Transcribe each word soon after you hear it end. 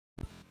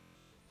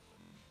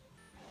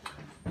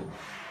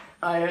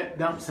Hi,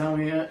 Dan Sam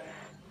here,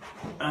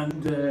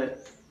 and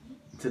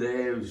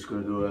today I'm just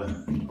going to do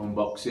an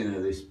unboxing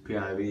of this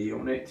PIV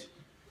unit.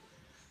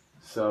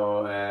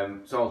 So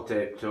it's all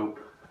taped up.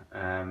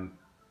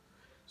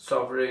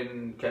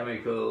 Sovereign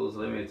Chemicals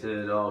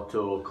Limited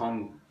Auto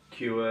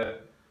Concure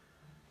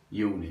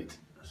unit.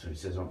 So it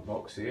says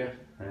unbox here.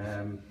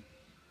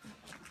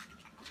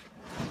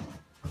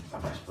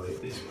 I'll just put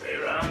it this way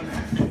around.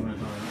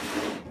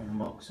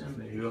 Unboxing,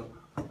 there you go.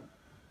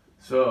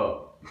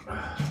 So,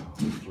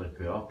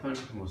 flip it open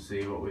and we'll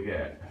see what we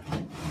get.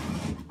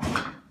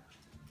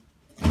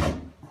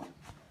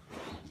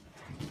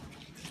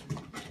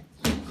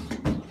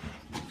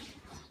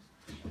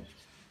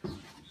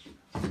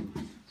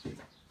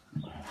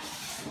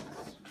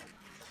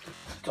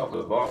 Top of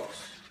the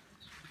box,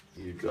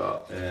 you've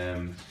got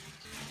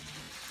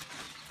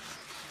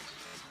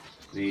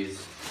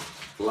these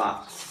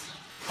lats.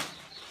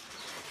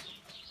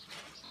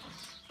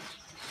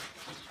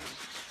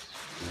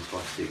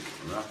 Plastic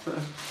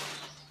wrapper.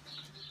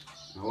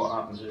 And what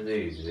happens with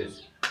these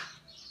is,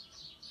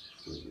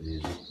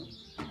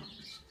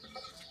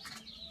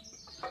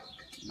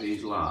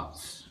 these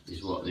lats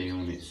is what the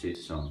unit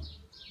sits on.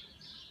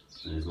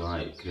 There's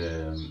like,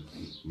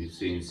 you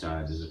see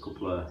inside, there's a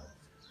couple of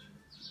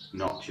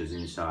notches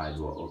inside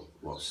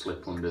what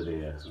slip under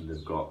there, and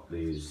they've got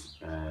these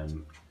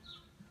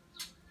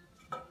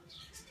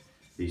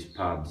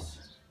pads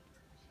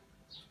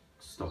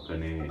to stop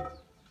any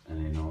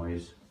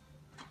noise.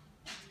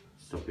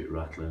 Stop it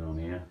rattling on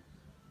here,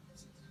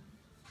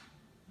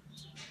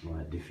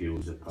 like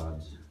diffuser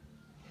pads,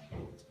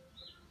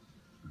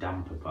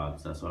 damper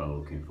pads, that's what I'm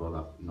looking for,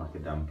 that like a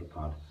damper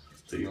pad.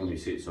 So it only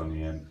sits on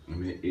here. I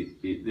mean,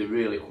 they're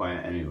really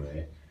quiet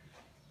anyway,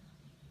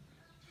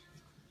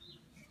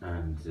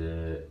 and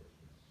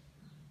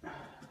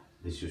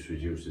this just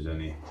reduces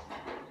any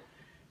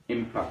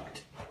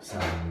impact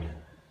sound.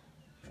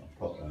 I'll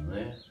put them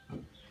there.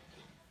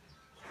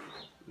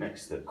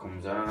 Next that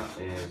comes out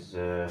is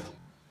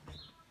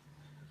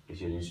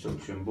your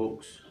instruction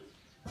books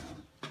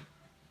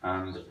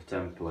and a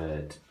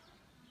template.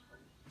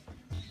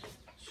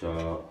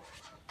 So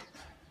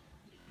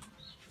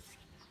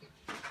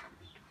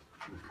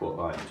we put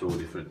like two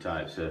different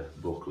types of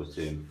booklets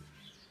in.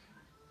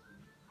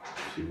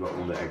 So you've got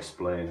one that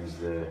explains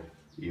the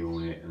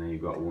unit, and then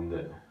you've got one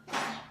that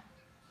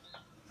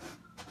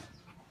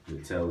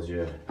tells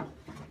you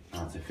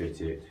how to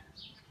fit it.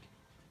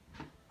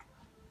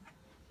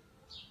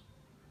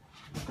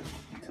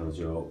 It tells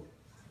you all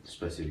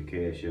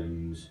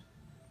specifications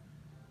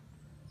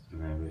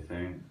and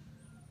everything.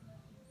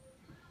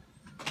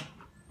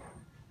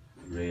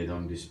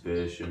 Radon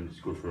dispersion, it's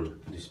good for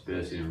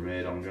dispersing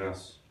radon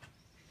gas.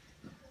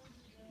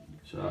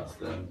 So that's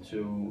them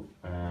two.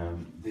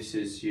 This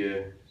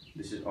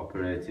is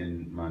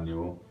operating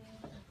manual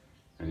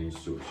and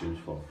instructions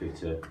for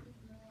fitter.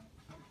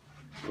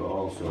 But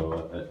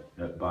also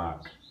at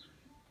back,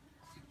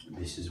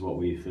 this is what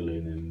we fill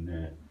in,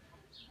 and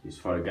it's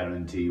for a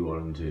guarantee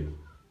warranty.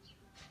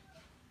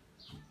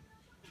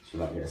 So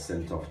that gets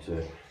sent off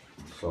to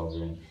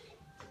Sovereign,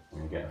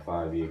 and we get a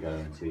 5-year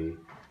guarantee.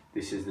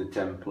 This is the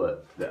template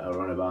that I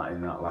ran about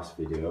in that last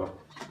video.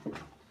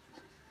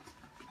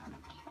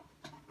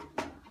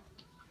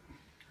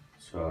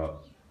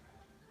 So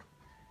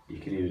you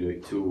can either do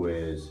it two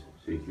ways.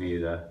 So you can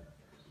either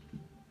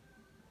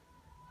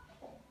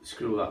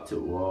screw that to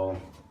the wall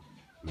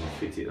and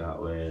fit it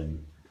that way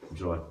and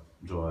draw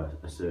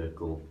a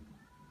circle.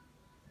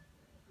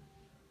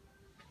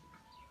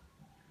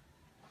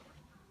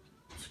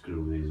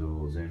 Screw these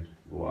holes in.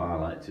 What I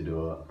like to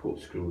do, I put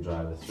a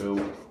screwdriver through,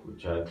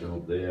 which I've done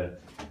up there.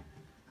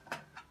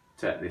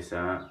 Take this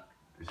out,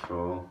 this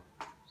hole.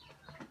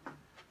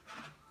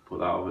 Put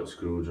that over the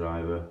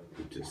screwdriver,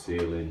 put the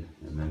ceiling,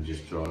 and then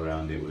just draw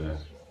around it with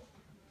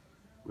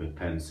a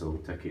pencil.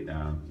 Take it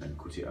down, and then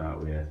cut it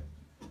out with a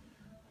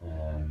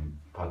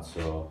pad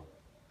saw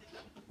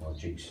or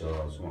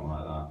jigsaw or something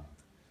like that.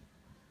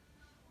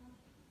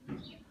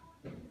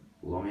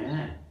 Long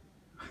hair.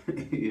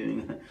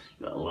 You've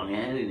got long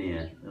hair in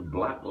here, a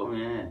black long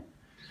hair.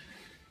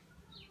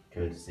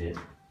 Courtesy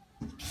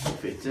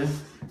fitter.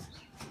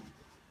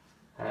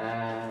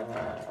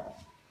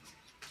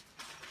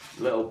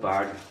 Little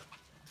bag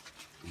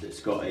that's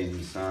got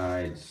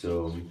inside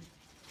some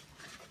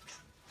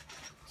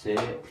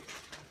tape.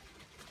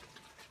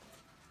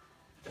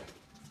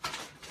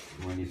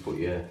 When you put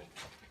your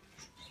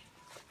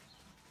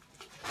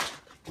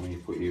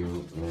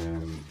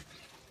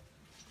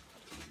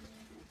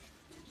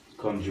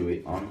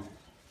conduit on,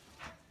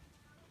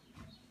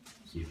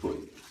 you put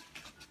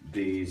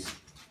these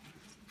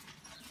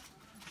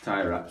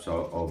tie wraps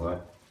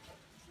over,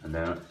 and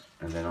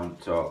then on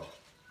top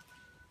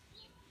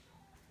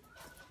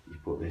you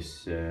put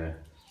this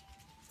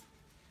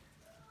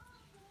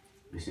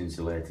this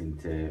insulating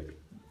tape.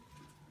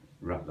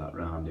 Wrap that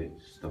round it,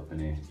 stop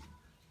any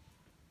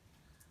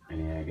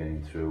air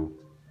getting through.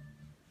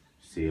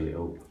 Seal it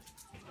up.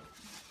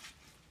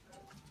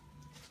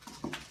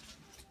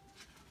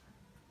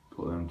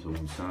 Put them to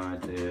one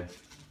side there.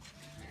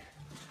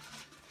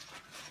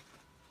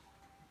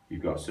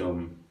 you've got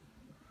some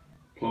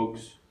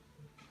plugs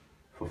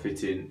for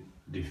fitting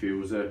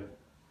diffuser,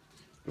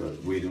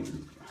 but we don't.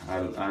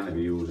 I never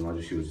use them. I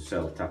just use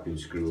self-tapping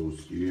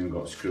screws. You've even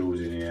got screws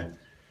in here.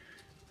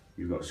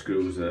 You've got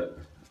screws that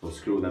will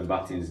screw them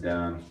battens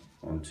down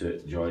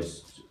onto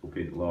joists up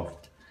in the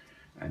loft,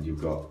 and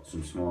you've got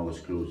some smaller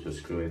screws for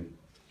screwing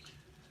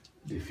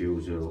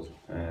diffuser.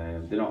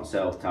 They're not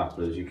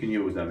self-tappers. You can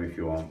use them if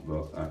you want,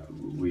 but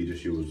we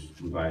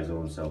buy our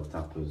own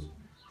self-tappers.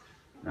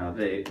 Now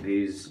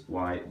these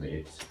white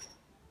bits,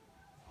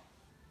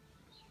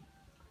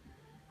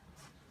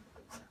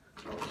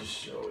 I'll just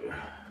show you.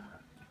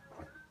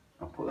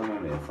 I'll put them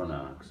on here for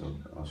now, because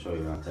I'll show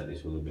you how to take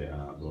this other bit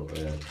out. But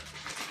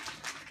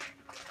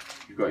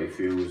you've got your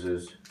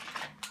fuses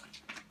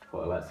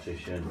for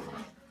electrician.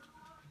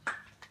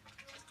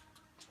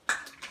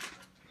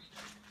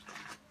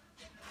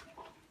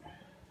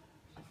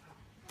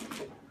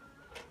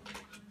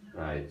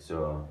 Right,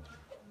 so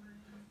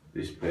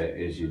this bit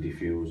is your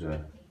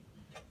diffuser,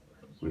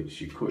 which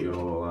you cut your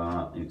hole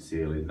out in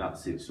ceiling. That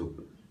sits up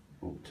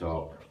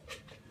top,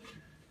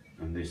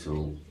 and this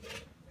will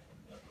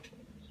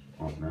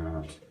open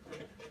out.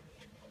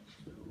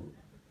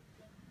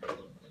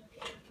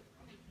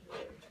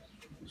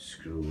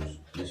 Screws.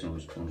 This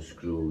one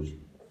unscrews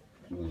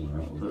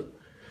out of it.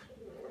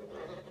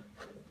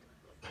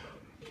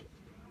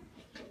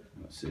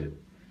 That's it.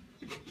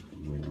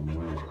 Wait on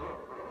way.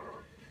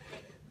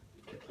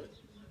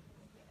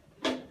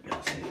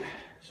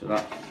 So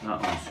that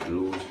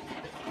unscrews,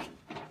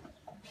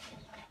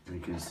 and you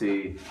can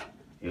see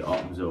it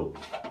opens up,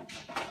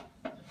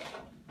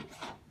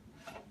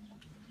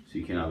 so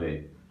you can have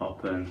it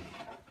open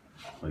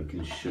or you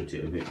can shut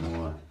it a bit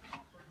more,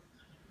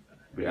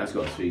 but it has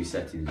got 3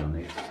 settings on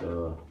it,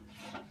 so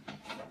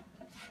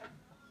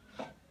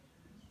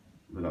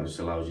but that just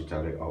allows you to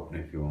have it open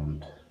if you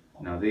want.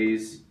 Now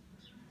these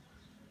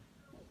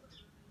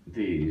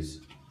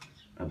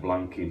are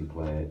blanking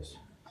plates,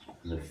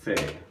 and they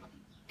fit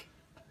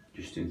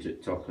just into the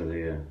top of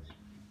there,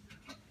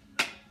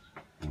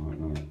 like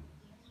that.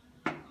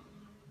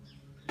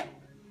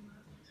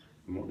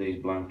 And what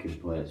these blanking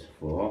plates are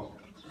for,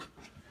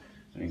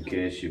 in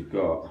case you've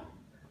got,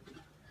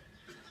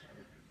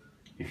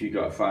 if you've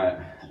got a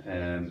fire,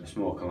 a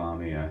smoke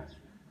alarm here,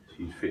 so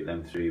you fit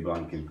them 3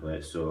 blanking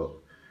plates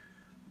so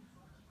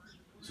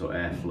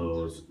air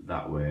flows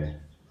that way,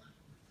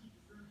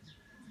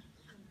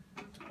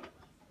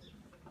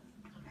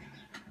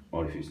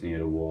 or if it's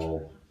near a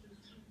wall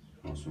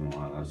or something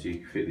like that, so you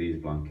can fit these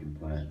blanking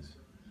plates.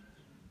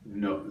 We're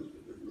not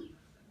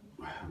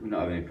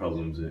having any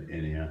problems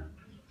in here,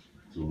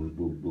 so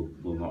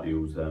we'll not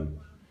use them.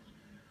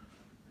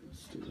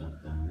 Let's stick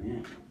that down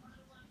here.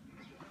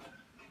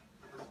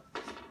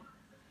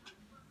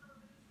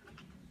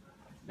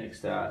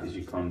 Next out is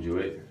your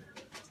conduit.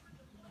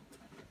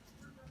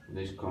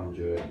 This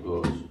conduit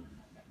goes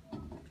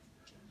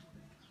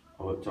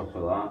over the top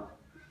of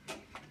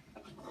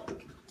that,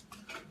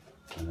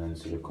 and then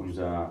so it comes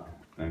out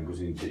and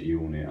goes into the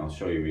unit. I'll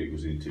show you where it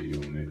goes into the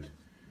unit.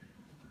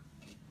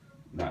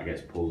 That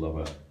gets pulled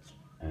over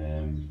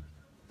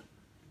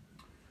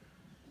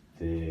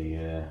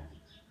the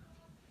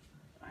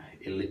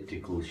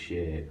elliptical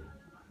shape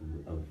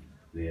of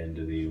the end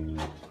of the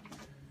unit.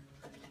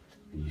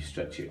 And you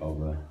stretch it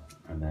over,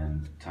 and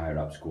then tie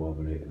wraps go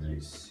over it, and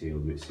it's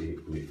sealed with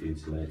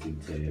insulating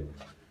tape.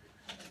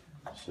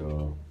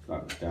 So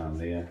that goes down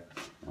there,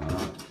 like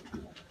that.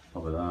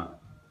 Over that,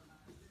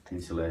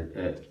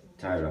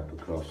 tie wrap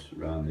across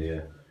around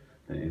there,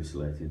 then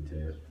insulating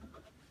tape.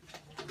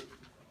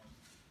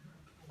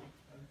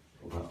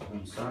 Put that on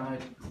one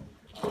side.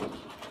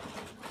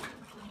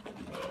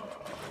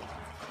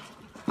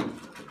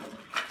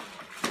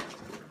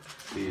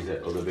 These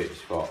are other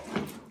bits for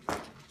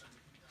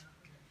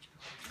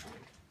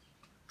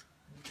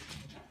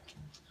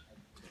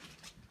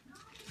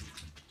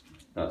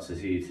that's a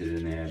heated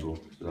enable,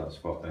 so that's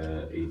for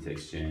heat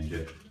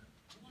exchanger.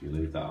 So you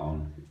leave that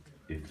on.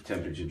 If the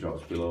temperature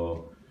drops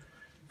below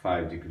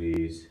 5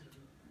 degrees,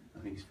 I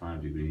think it's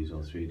 5 degrees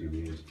or 3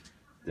 degrees,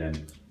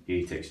 then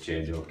heat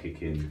exchanger will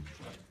kick in,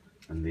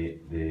 and the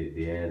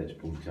air that's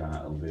pumped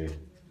out will be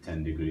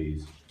 10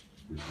 degrees,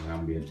 which is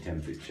ambient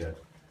temperature,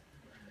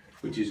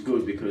 which is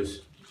good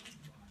because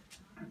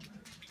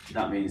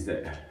that means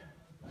that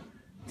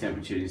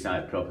temperature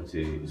inside the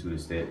property is going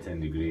to stay at 10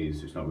 degrees,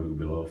 so it's not going to go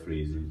below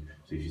freezing.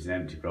 So if it's an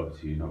empty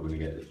property, you're not going to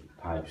get the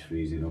pipes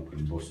freezing up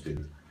and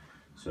busting.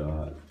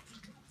 So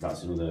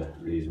that's another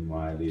reason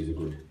why these are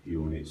good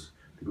units.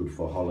 They're good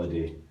for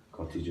holiday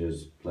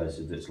cottages,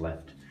 places that's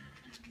left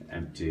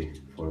empty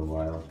for a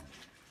while.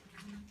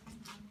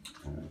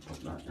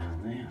 Put that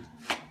down there.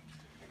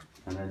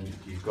 And then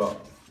you've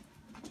got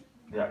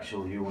the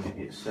actual unit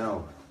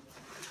itself,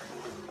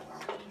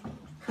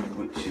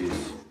 which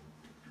is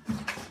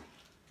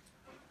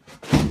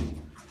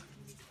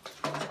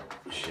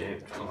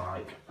shaped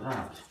like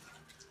that.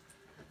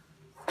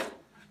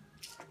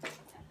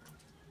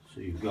 So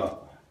you've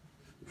got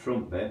the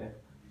front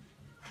bit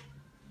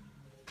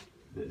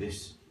that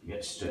this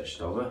gets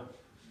stretched over,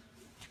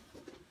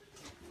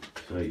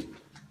 So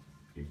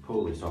you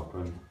pull this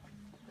open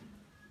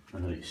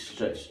and then it's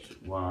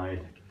stretched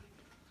wide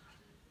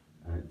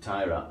and it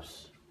tie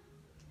wraps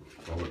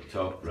all the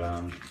top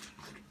round,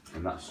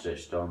 and that's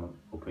stretched on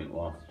up in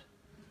loft.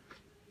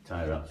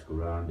 Tie wraps go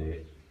round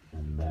it,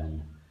 and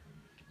then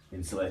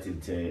insulating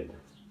tape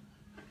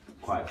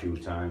quite a few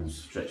times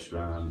stretched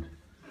round,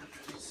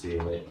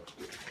 seal it.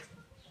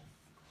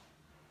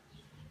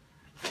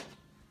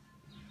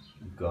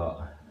 We've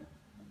got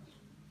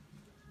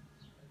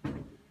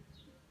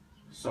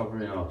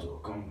Sovereign Auto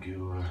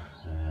Concure,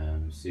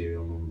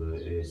 serial number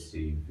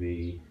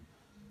ACV.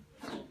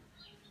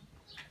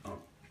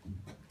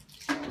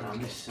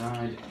 Around this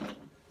side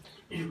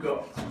you've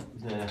got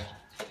the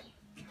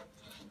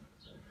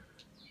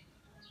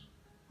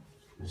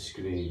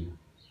screen.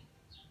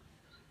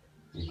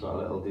 You've got a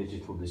little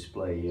digital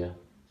display here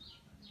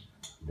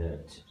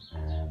that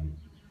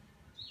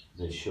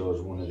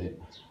shows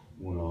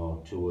one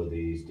or two of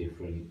these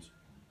different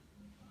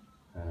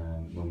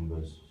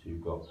numbers. So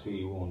you've got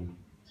P1,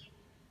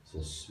 it's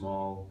a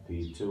small,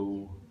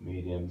 P2,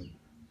 medium,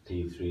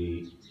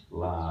 P3,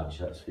 large.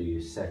 That's for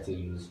your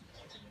settings.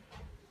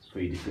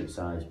 3 different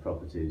size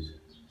properties: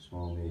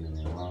 small, medium,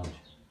 and large.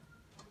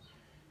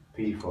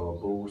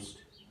 P4 boost,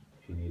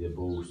 if you need a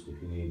boost,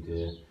 if you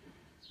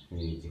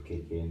need to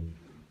kick in.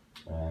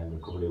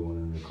 Recovery 1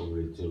 and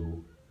recovery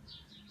 2,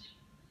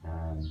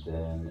 and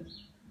then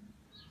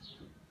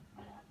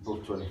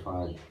above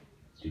 25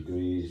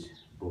 degrees,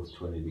 above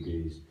 20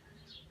 degrees,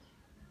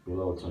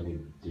 below 20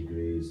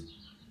 degrees,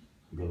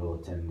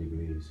 below 10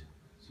 degrees.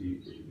 So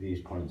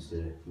these points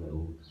are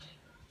little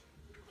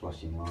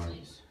flashing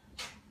lights.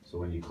 So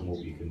when you come up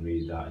you can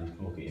read that and you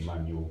can look at your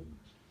manual.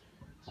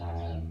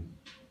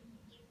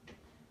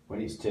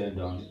 When it's turned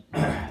on,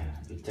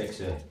 it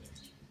takes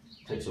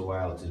a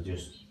while to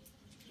just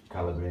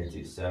calibrate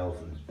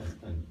itself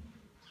and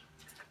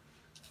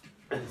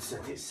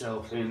set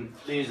itself in.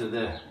 These are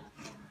the, I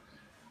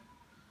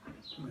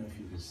don't know if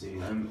you can see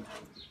them,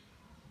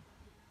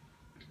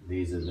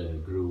 these are the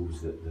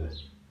grooves that the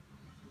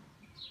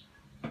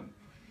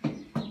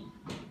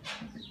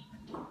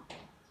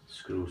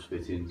screws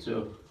fit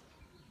into.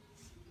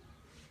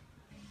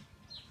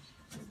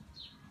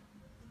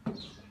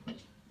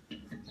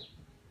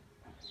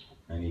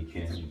 And you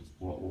can,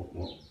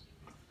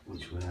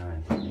 which way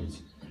I think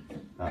it's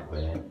that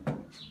way,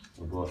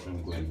 the both of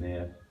them go in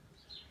there,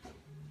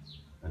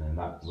 and then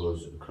that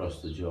goes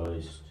across the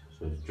joist,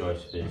 so it's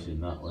joist facing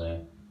that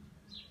way,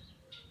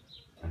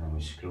 and then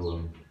we screw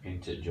them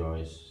into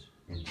joist,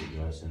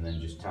 and then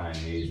just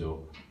tighten these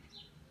up.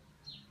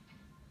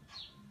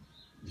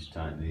 Just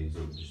tighten these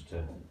up just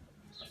to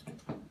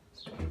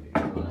keep it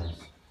in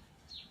place.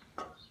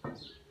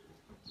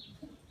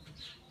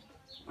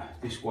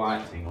 This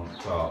white thing on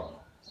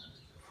top,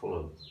 full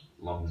of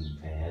long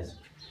hairs.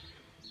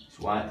 This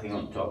white thing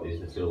on top is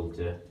the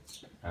filter,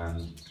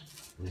 and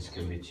this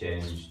can be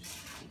changed.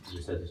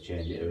 We said to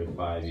change it every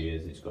 5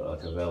 years. It's got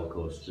like a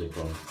Velcro strip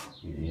on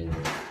here.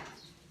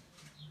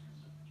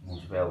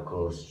 Once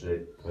Velcro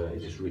strip, it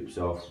just rips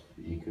off.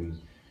 You can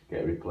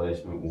get a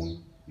replacement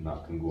one, and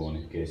that can go on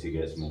in case it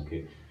gets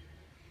mucky.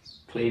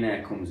 Clean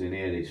air comes in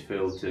here. It's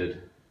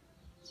filtered,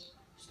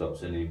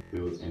 stops any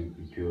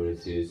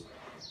impurities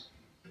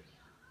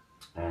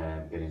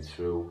getting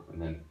through,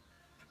 and then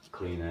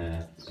clean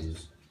air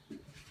is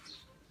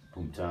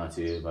pumped out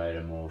here via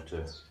a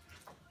motor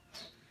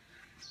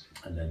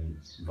and then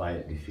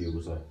via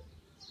diffuser,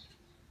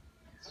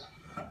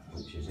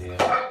 which is here,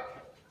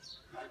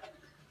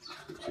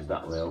 which is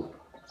that way up,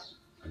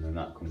 and then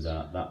that comes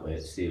out that way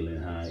at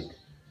ceiling height.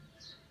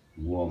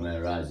 Warm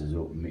air rises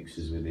up and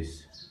mixes with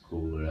this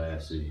cooler air,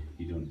 so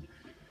you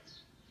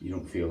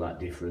don't feel that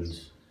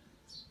difference.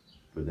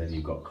 But then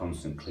you've got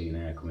constant clean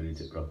air coming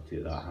into property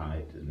at that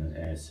height, and then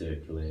air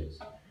circulates,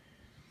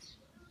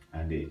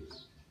 and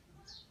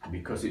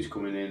because it's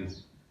coming in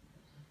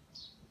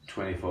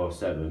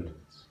 24/7,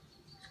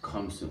 it's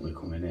constantly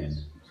coming in.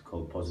 It's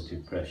called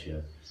positive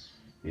pressure.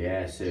 The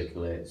air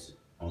circulates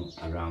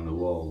around the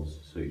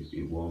walls, so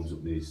it warms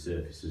up these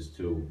surfaces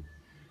too,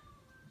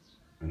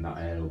 and that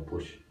air will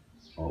push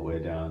all the way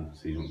down,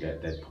 so you don't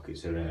get dead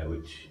pockets of air,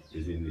 which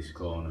is in this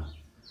corner,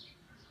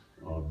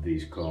 or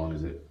these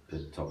corners at the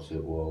tops of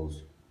the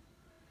walls.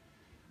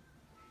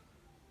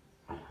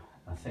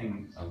 I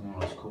think I've more or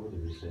less covered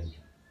everything.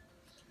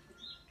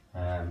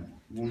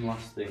 One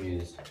last thing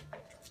is,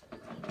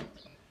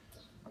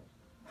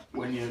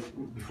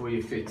 before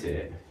you fit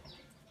it,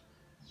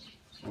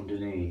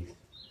 underneath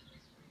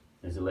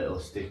there's a little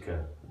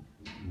sticker.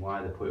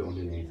 Why they put it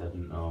underneath, I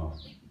don't know.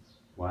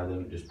 Why they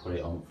don't just put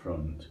it on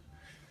front,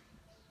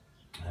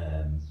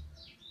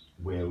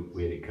 where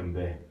it can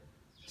be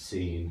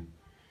seen.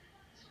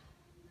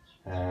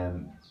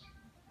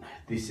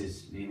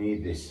 You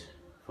need this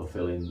for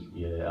filling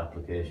your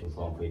application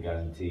form for your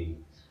guarantee.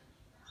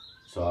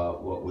 So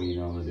what we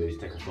normally do is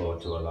take a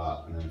photo of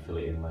that and then fill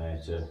it in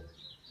later.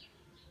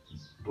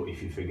 But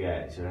if you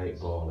forget, it's a right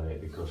ball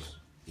ache because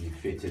you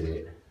fitted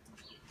it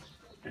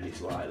and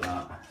it's like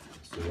that.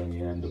 So then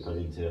you end up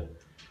having to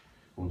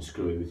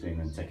unscrew everything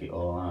and take it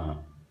all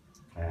out,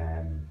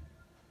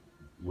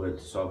 word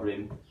to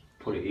sovereign,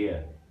 put it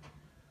here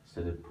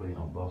instead of putting it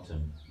on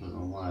bottom. I don't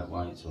know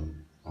why it's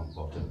on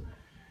bottom,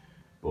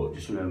 but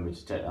just remember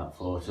to take that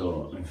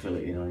photo and fill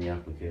it in on your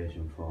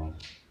application form.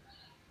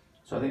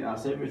 So I think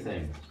that's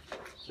everything.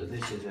 So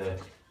this is a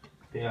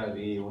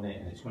PIV unit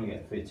and it's going to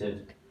get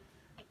fitted,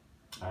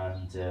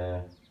 and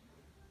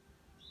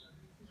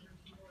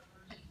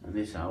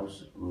this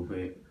house will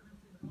be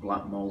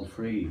black mold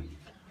free.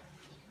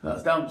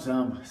 That's Damp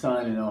Sam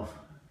signing off.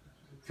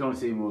 If you want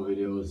to see more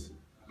videos,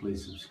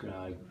 please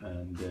subscribe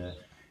and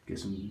get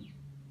some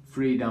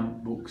free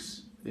damp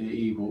books,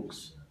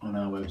 e-books on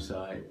our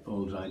website,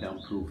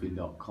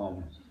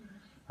 alldrydampproofing.com,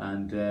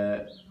 and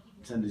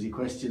send us your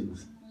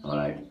questions.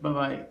 Alright, bye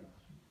bye.